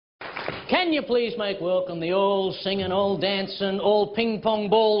Can you please make welcome the all singing, all dancing, all ping-pong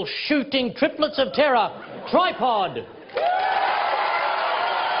ball shooting triplets of terror, Tripod.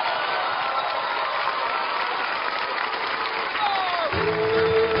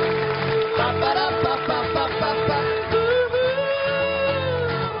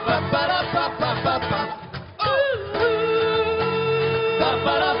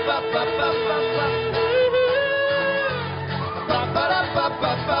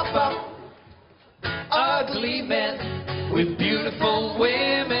 Ugly men with beautiful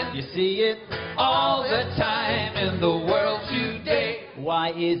women. You see it all the time in the world today. Why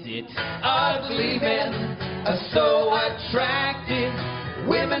is it? Ugly men are so attractive.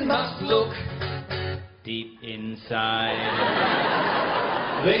 Women must look Deep inside.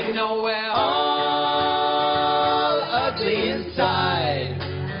 They know we're all ugly inside.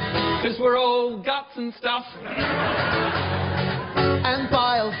 'Cause we're all guts and stuff. And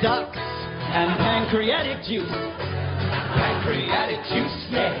bile ducts. And pancreatic juice. Pancreatic juice,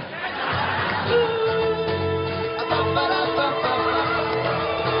 yeah.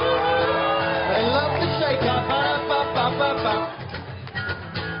 They love to shake up.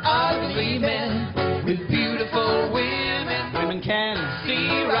 Ugly men with beautiful women. Women can,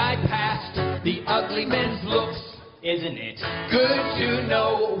 See right past the ugly men's looks. isn't it? Good to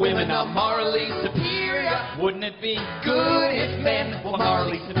know women are morally superior. Wouldn't it be? Good if men were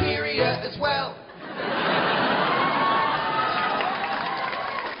morally superior as well.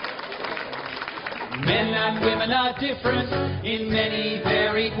 Men and women are different in many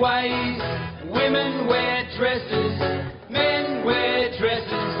varied ways. Women wear dresses, men wear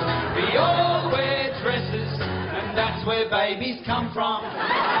dresses. We all wear dresses, and that's where babies come from.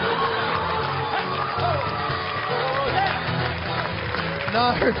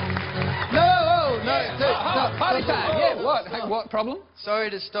 No, Party time, yeah, what? Hey, what problem? sorry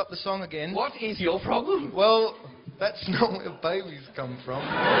to stop the song again. What is your problem? Well, that's not where babies come from.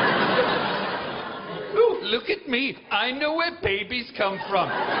 Ooh, look at me. I know where babies come from.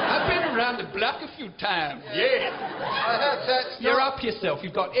 I've been around the block a few times. Yeah. That's You're not... up yourself.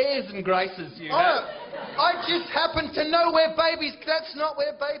 You've got airs and graces, you Oh, have. I just happen to know where babies... That's not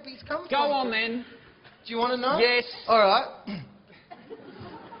where babies come Go from. on, then. Do you want to know? Yes. All right.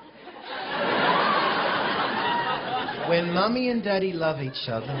 When Mummy and Daddy love each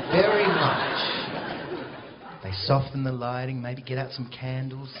other very much, they soften the lighting, maybe get out some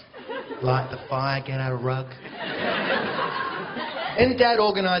candles, light the fire, get out a rug. And Dad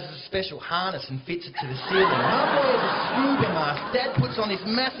organises a special harness and fits it to the ceiling. Mum wears a scuba mask. Dad puts on this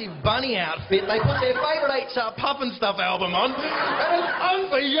massive bunny outfit. They put their favourite HR Puff and Stuff album on. And it's on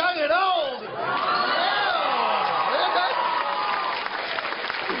for young and old.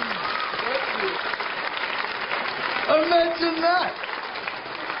 Imagine that.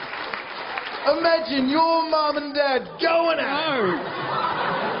 Imagine your mum and dad going out.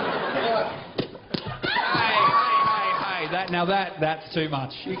 Hey, that's too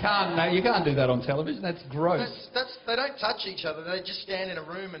much. You can't do that on television. That's gross. They don't touch each other. They just stand in a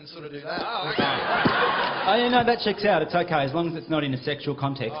room and sort of do that. Oh, okay. Oh, yeah, no, that checks out. It's okay. As long as it's not in a sexual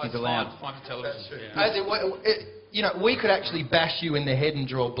context, it's allowed. Fine for television. That's true. Yeah. As you know, we could actually bash you in the head and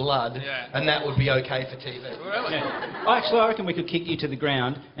draw blood, Yeah. and that would be okay for TV. Really? Yeah. Actually, I reckon we could kick you to the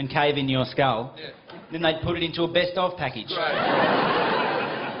ground and cave in your skull. Yeah. Then they'd put it into a best-of package.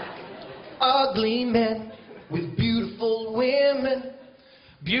 Ugly men with beautiful women.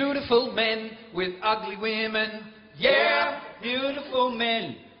 Beautiful men with ugly women. Yeah. Beautiful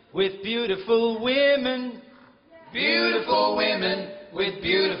men with beautiful women. Beautiful women with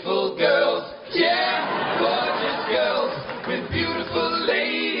beautiful girls. Yeah. Gorgeous girls with beautiful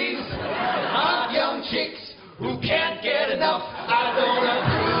ladies. Hot young chicks who can't get enough. I don't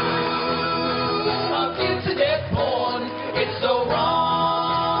approve of internet porn. It's so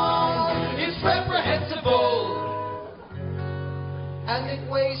wrong. It's reprehensible. And it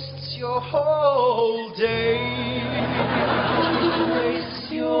wastes your whole day. It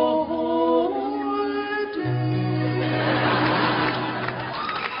wastes your whole day.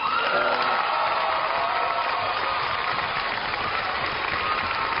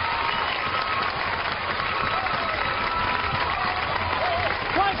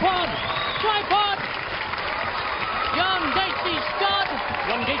 Tripod! Tripod! Young Gatesy Scott!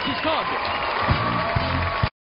 Young Gatesy Scott!